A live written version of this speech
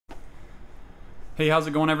Hey, how's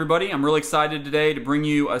it going, everybody? I'm really excited today to bring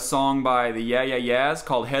you a song by the Yeah Yeah Yeahs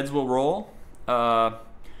called Heads Will Roll. I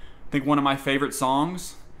think one of my favorite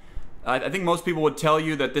songs. I think most people would tell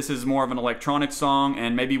you that this is more of an electronic song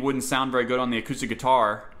and maybe wouldn't sound very good on the acoustic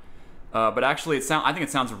guitar. But actually, I think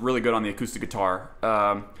it sounds really good on the acoustic guitar. So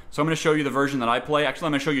I'm going to show you the version that I play. Actually,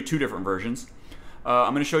 I'm going to show you two different versions.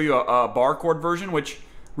 I'm going to show you a bar chord version, which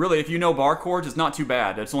really, if you know bar chords, it's not too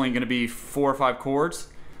bad. It's only going to be 4 or 5 chords.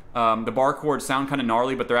 The bar chords sound kind of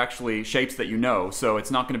gnarly, but they're actually shapes that you know, so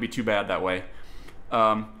it's not going to be too bad that way.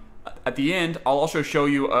 At the end, I'll also show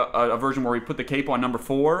you a version where we put the capo on number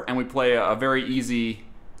 4 and we play a very easy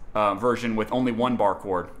version with only one bar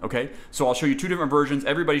chord. Okay, so I'll show you two different versions.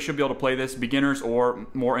 Everybody should be able to play this, beginners or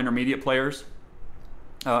more intermediate players.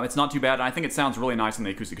 It's not too bad, and I think it sounds really nice on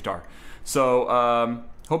the acoustic guitar. So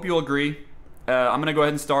hope you'll agree. I'm going to go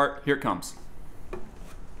ahead and start. Here it comes.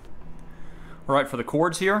 All right, for the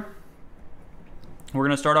chords here, we're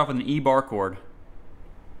going to start off with an E bar chord.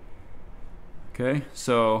 Okay,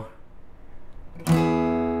 so you're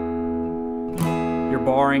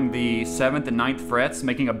barring the 7th and 9th frets,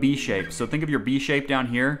 making a B shape. So think of your B shape down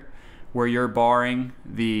here, where you're barring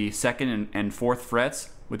the 2nd and 4th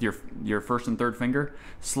frets with your 1st and 3rd finger.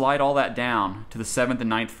 Slide all that down to the 7th and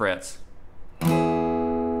 9th frets. Get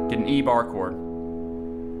an E bar chord.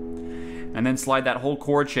 And then slide that whole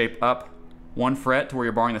chord shape up 1 fret to where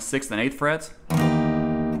you're barring the 6th and 8th frets.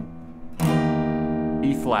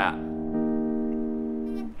 E flat.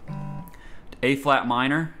 A flat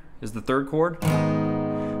minor is the 3rd chord.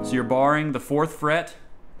 So you're barring the 4th fret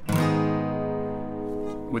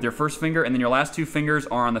with your 1st finger, and then your last 2 fingers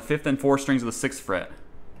are on the 5th and 4th strings of the 6th fret.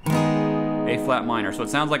 A flat minor. So it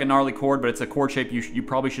sounds like a gnarly chord, but it's a chord shape you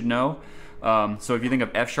probably should know. So if you think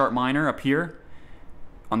of F sharp minor up here,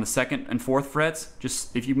 on the 2nd and 4th frets,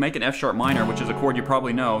 just if you make an F sharp minor, which is a chord you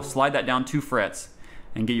probably know, slide that down 2 frets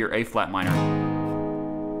and get your A flat minor.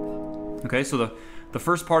 Okay, so the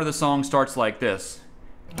first part of the song starts like this.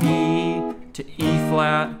 E to E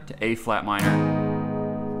flat to A flat minor.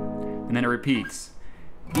 And then it repeats.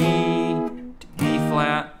 E to E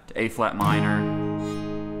flat to A flat minor.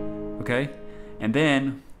 Okay, and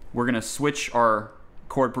then we're gonna switch our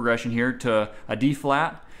chord progression here to a D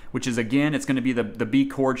flat, which is, again, it's going to be the B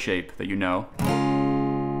chord shape that you know.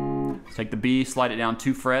 Take the B, slide it down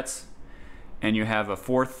 2 frets, and you have a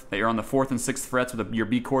 4th, that you're on the 4th and 6th frets with your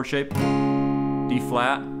B chord shape. D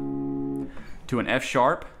flat to an F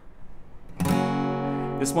sharp.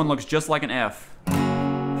 This one looks just like an F.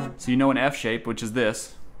 So you know an F shape, which is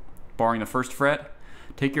this, barring the 1st fret.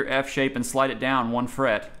 Take your F shape and slide it down 1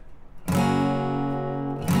 fret. And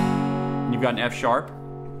you've got an F sharp.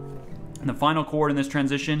 And the final chord in this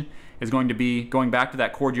transition is going to be going back to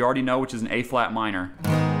that chord you already know, which is an A flat minor.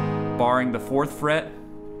 Barring the 4th fret,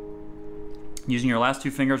 using your last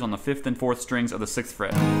 2 fingers on the 5th and 4th strings of the 6th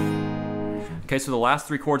fret. Okay, so the last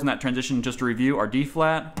 3 chords in that transition, just to review, are D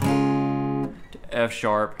flat to F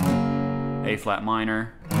sharp, A flat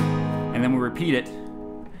minor, and then we repeat it,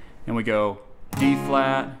 and we go D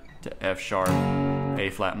flat to F sharp,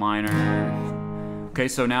 A flat minor. Okay,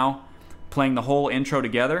 so now playing the whole intro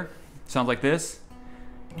together. Sounds like this.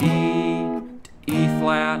 E to E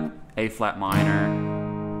flat, A flat minor.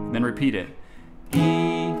 Then repeat it.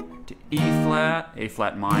 E to E flat, A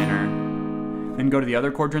flat minor. Then go to the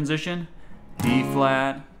other chord transition. D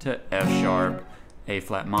flat to F sharp, A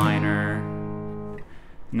flat minor.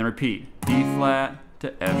 And then repeat. D flat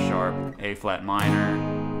to F sharp, A flat minor.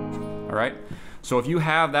 Alright? So if you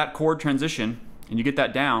have that chord transition and you get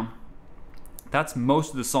that down, that's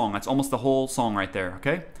most of the song. That's almost the whole song right there.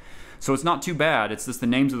 Okay? So it's not too bad. It's just the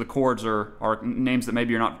names of the chords are names that maybe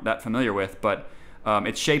you're not that familiar with, but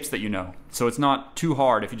it's shapes that you know. So it's not too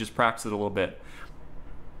hard if you just practice it a little bit.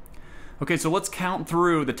 Okay, so let's count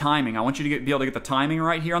through the timing. I want you to be able to get the timing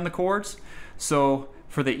right here on the chords. So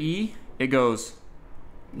for the E, it goes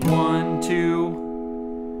 1,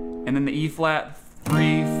 2, and then the E flat,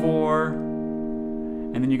 3, 4,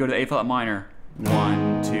 and then you go to the A flat minor.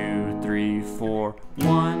 1, 2, 3, 4.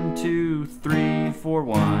 1, 2, 3, 4.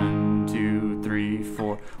 1, 2, 3,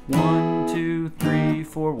 4. 1, 2, 3,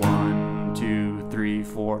 4. 1, 2, 3,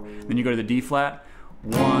 4. Then you go to the D flat.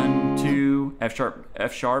 1, 2, F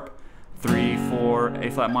sharp, 3, 4, A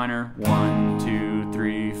flat minor. 1, 2,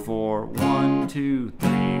 3, 4. 1, 2,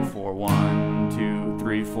 3, 4. 1, 2,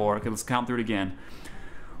 3, 4. Okay, let's count through it again.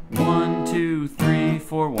 1, 2, 3,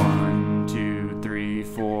 4. 1, 2, 3,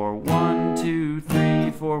 4. 1, 2,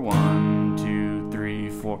 3, 4. 1, 2, 3,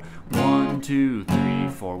 4. 1, 2, 3,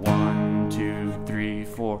 4. 1, 2, 3,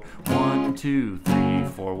 4. 1, 2, 3,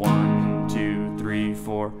 4. 1, 2, 3,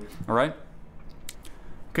 4. All right.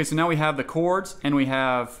 Okay, so now we have the chords and we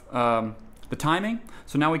have the timing.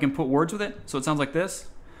 So now we can put words with it. So it sounds like this.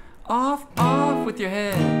 Off, off with your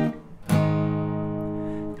head.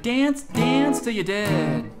 Dance, dance till you're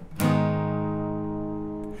dead.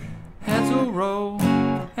 Heads will roll,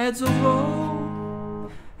 heads will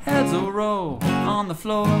roll, heads will roll on the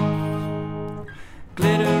floor.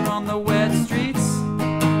 Glitter on the wet streets,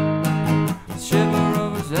 shiver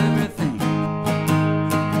over everything.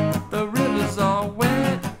 The river's all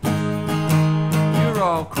wet, you're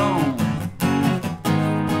all chrome.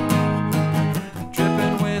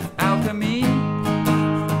 Dripping with alchemy,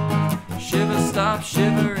 shiver, stop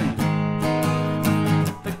shivering.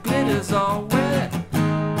 The glitter's all wet,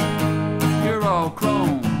 you're all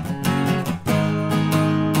chrome.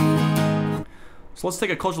 So let's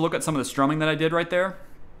take a closer look at some of the strumming that I did right there.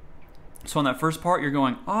 So on that first part, you're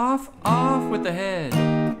going off, off with the head.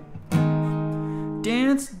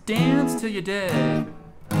 Dance, dance till you're dead.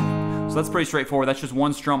 So that's pretty straightforward. That's just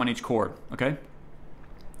one strum on each chord, okay?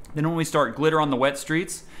 Then when we start glitter on the wet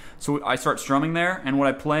streets, so I start strumming there, and what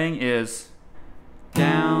I'm playing is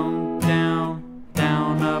down, down,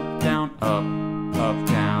 down, up, down, up, up,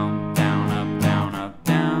 down, down, up, down, up,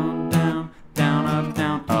 down, down, down, up,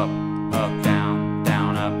 down, up, up, down,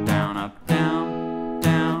 down, up, down, up, down,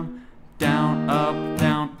 down, down, up,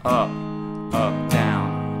 down, up,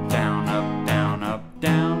 down, down, up, down, up,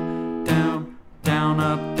 down, down, down,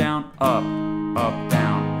 up, down, up,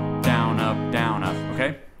 down, up, down, up,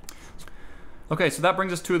 okay? Okay, so that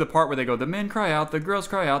brings us to the part where they go, the men cry out, the girls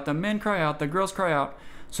cry out, the men cry out, the girls cry out.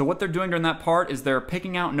 So what they're doing during that part is they're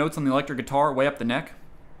picking out notes on the electric guitar way up the neck.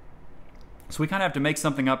 So we kind of have to make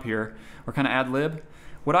something up here, or kind of ad lib.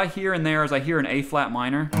 What I hear in there is I hear an A flat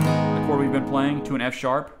minor, the chord we've been playing, to an F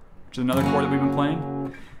sharp, which is another chord that we've been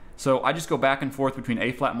playing. So I just go back and forth between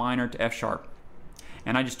A flat minor to F sharp.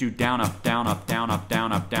 And I just do down, up, down, up, down, up,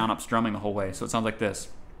 down, up, down, up, strumming the whole way. So it sounds like this.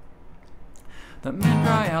 The men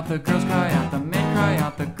cry out, the girls cry out, the men cry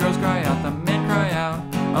out, the girls cry out, the men cry out,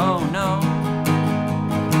 oh no.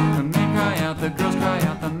 The men cry out, the girls cry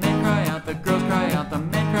out, the men cry out, the girls cry out, the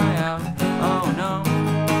men cry out, oh no.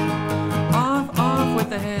 Off, off with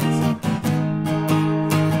the heads.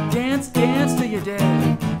 Dance, dance till you're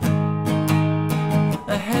dead.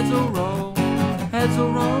 The heads will roll, heads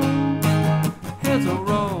will roll, heads will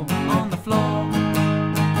roll on the floor.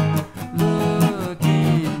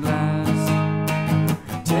 Looking glass,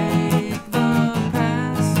 take the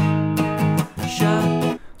pass,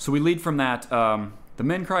 shut. So we lead from that, the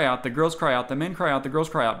men cry out, the girls cry out, the men cry out, the girls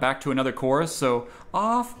cry out, back to another chorus. So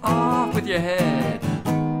off, off with your head.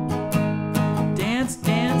 Dance,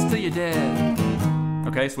 dance till you're dead.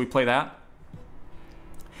 Okay, so we play that.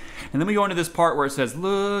 And then we go into this part where it says,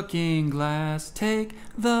 looking glass, take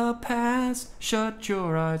the past, shut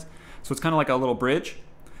your eyes. So it's kind of like a little bridge.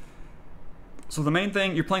 So the main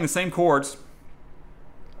thing, you're playing the same chords.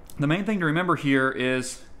 The main thing to remember here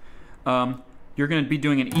is you're going to be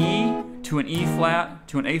doing an E to an E flat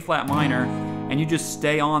to an A flat minor, and you just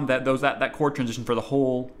stay on that chord transition for the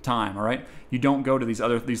whole time, all right? You don't go to these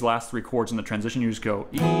last three chords in the transition. You just go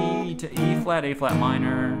E to E flat, A flat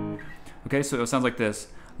minor. Okay, so it sounds like this.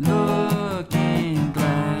 Looking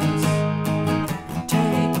glass,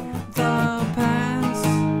 take the past,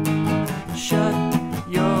 shut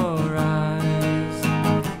your eyes,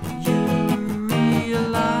 you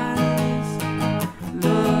realize.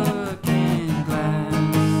 Looking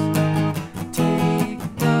glass, take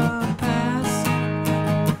the past,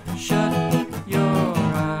 shut your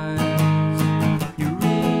eyes, you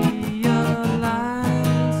realize.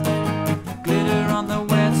 Glitter on the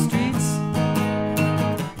wet streets,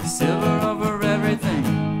 silver over everything.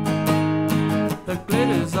 The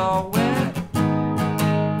glitter's all wet,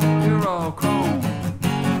 you're all chrome.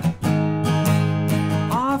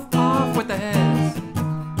 Off, off with the heads.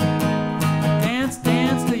 Dance,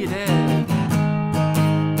 dance till you're dead.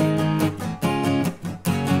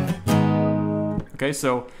 Okay,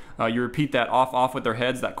 so you repeat that off, off with their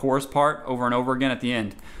heads, that chorus part, over and over again at the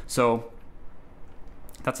end. So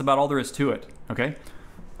that's about all there is to it, okay?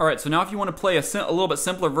 All right, so now if you want to play a little bit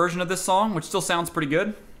simpler version of this song, which still sounds pretty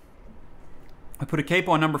good, I put a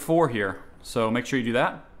capo on number 4 here, so make sure you do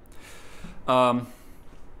that. We're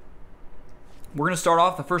going to start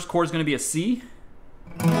off, the first chord is going to be a C.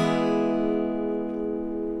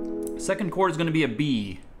 Second chord is going to be a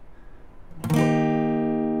B.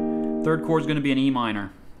 Third chord is going to be an E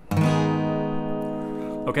minor.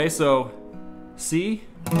 Okay, so C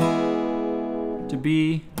to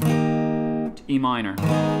B to E minor.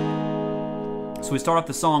 So we start off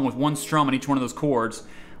the song with one strum on each one of those chords.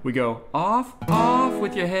 We go off, off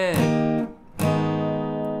with your head.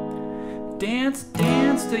 Dance,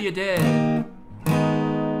 dance till you're dead.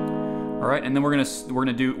 All right, and then we're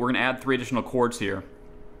gonna add 3 additional chords here.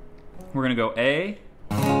 We're gonna go A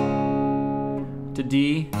to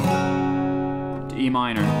D to E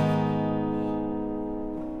minor.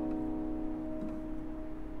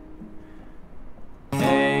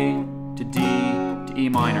 A to D to E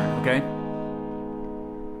minor, okay?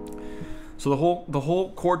 So the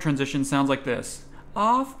whole chord transition sounds like this.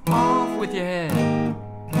 Off, off with your head.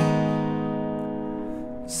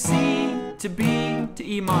 C to B to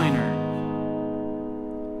E minor.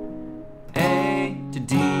 A to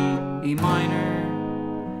D, E minor.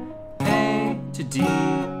 A to D,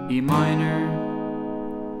 E minor.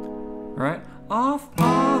 Alright? Off,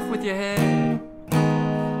 off with your head.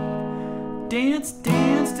 Dance,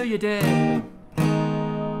 dance till you're dead.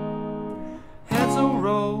 Heads will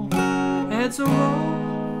roll, heads will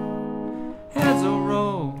roll, heads will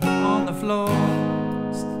roll on the floor.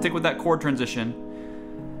 Stick with that chord transition.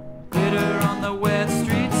 Glitter on the wet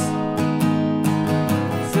streets,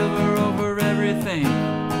 silver over everything.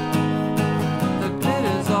 The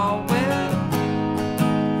glitter's all wet,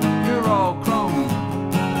 you're all chrome.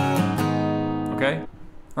 Okay?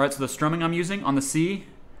 Alright, so the strumming I'm using on the C,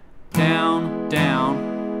 down,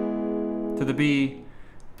 down, to the B,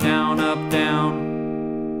 down, up, down,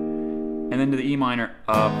 and then to the E minor,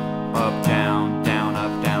 up, up, down, down,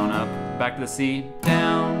 up, down, up. Back to the C,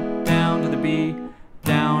 down, down to the B,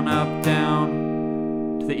 down, up,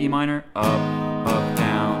 down, to the E minor, up, up,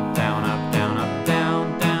 down, down, up, down, up,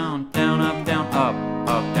 down, down, down, up, down, up,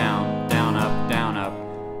 up, down, down, up, down, up,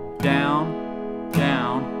 down,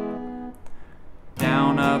 down,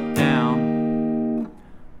 down, up, down,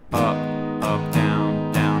 up, up,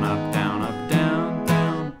 down, down, up, down, up, down,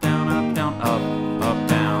 down, down, up, down, up, up,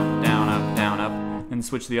 down, down, up, down, up. And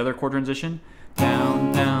switch to the other chord transition.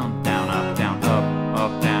 Down, down, down, up, down,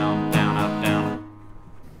 up, down, down, up, down.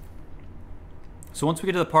 So once we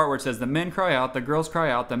get to the part where it says the men cry out, the girls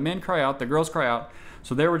cry out, the men cry out, the girls cry out.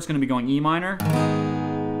 So there we're just going to be going E minor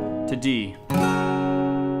to D.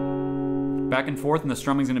 Back and forth, and the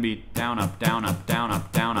strumming's going to be down, up, down, up, down,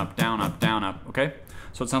 up, down, up, down, up, down, up. Okay?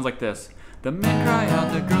 So it sounds like this. The men cry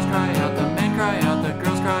out, the girls cry out, the men cry out, the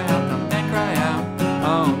girls cry out, the men cry out.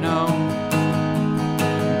 Oh no. The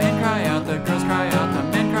men cry out, the girls cry out, the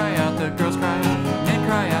men cry out, the girls cry out, the men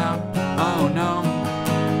cry out. Oh no.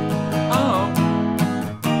 Oh.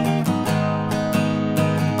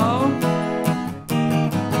 Oh.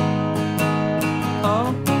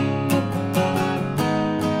 Oh.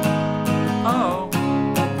 Oh.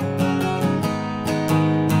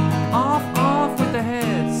 Off, off with the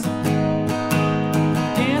heads.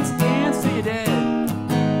 Dance, dance till you're dead.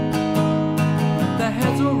 The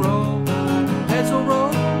heads will roll, heads will roll,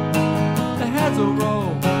 the heads will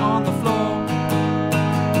roll on the floor.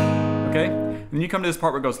 Okay? And then you come to this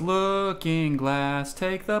part where it goes, looking glass,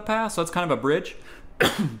 take the path. So it's kind of a bridge.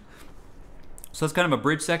 So it's kind of a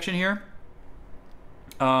bridge section here.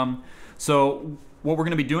 So what we're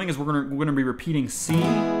going to be doing is we're going to be repeating C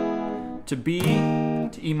to B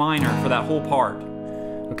to E minor for that whole part.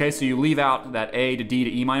 Okay, so you leave out that A to D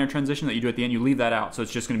to E minor transition that you do at the end. You leave that out. So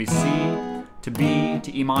it's just going to be C to B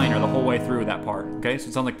to E minor the whole way through that part. Okay, so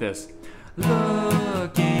it sounds like this.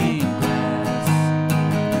 Looking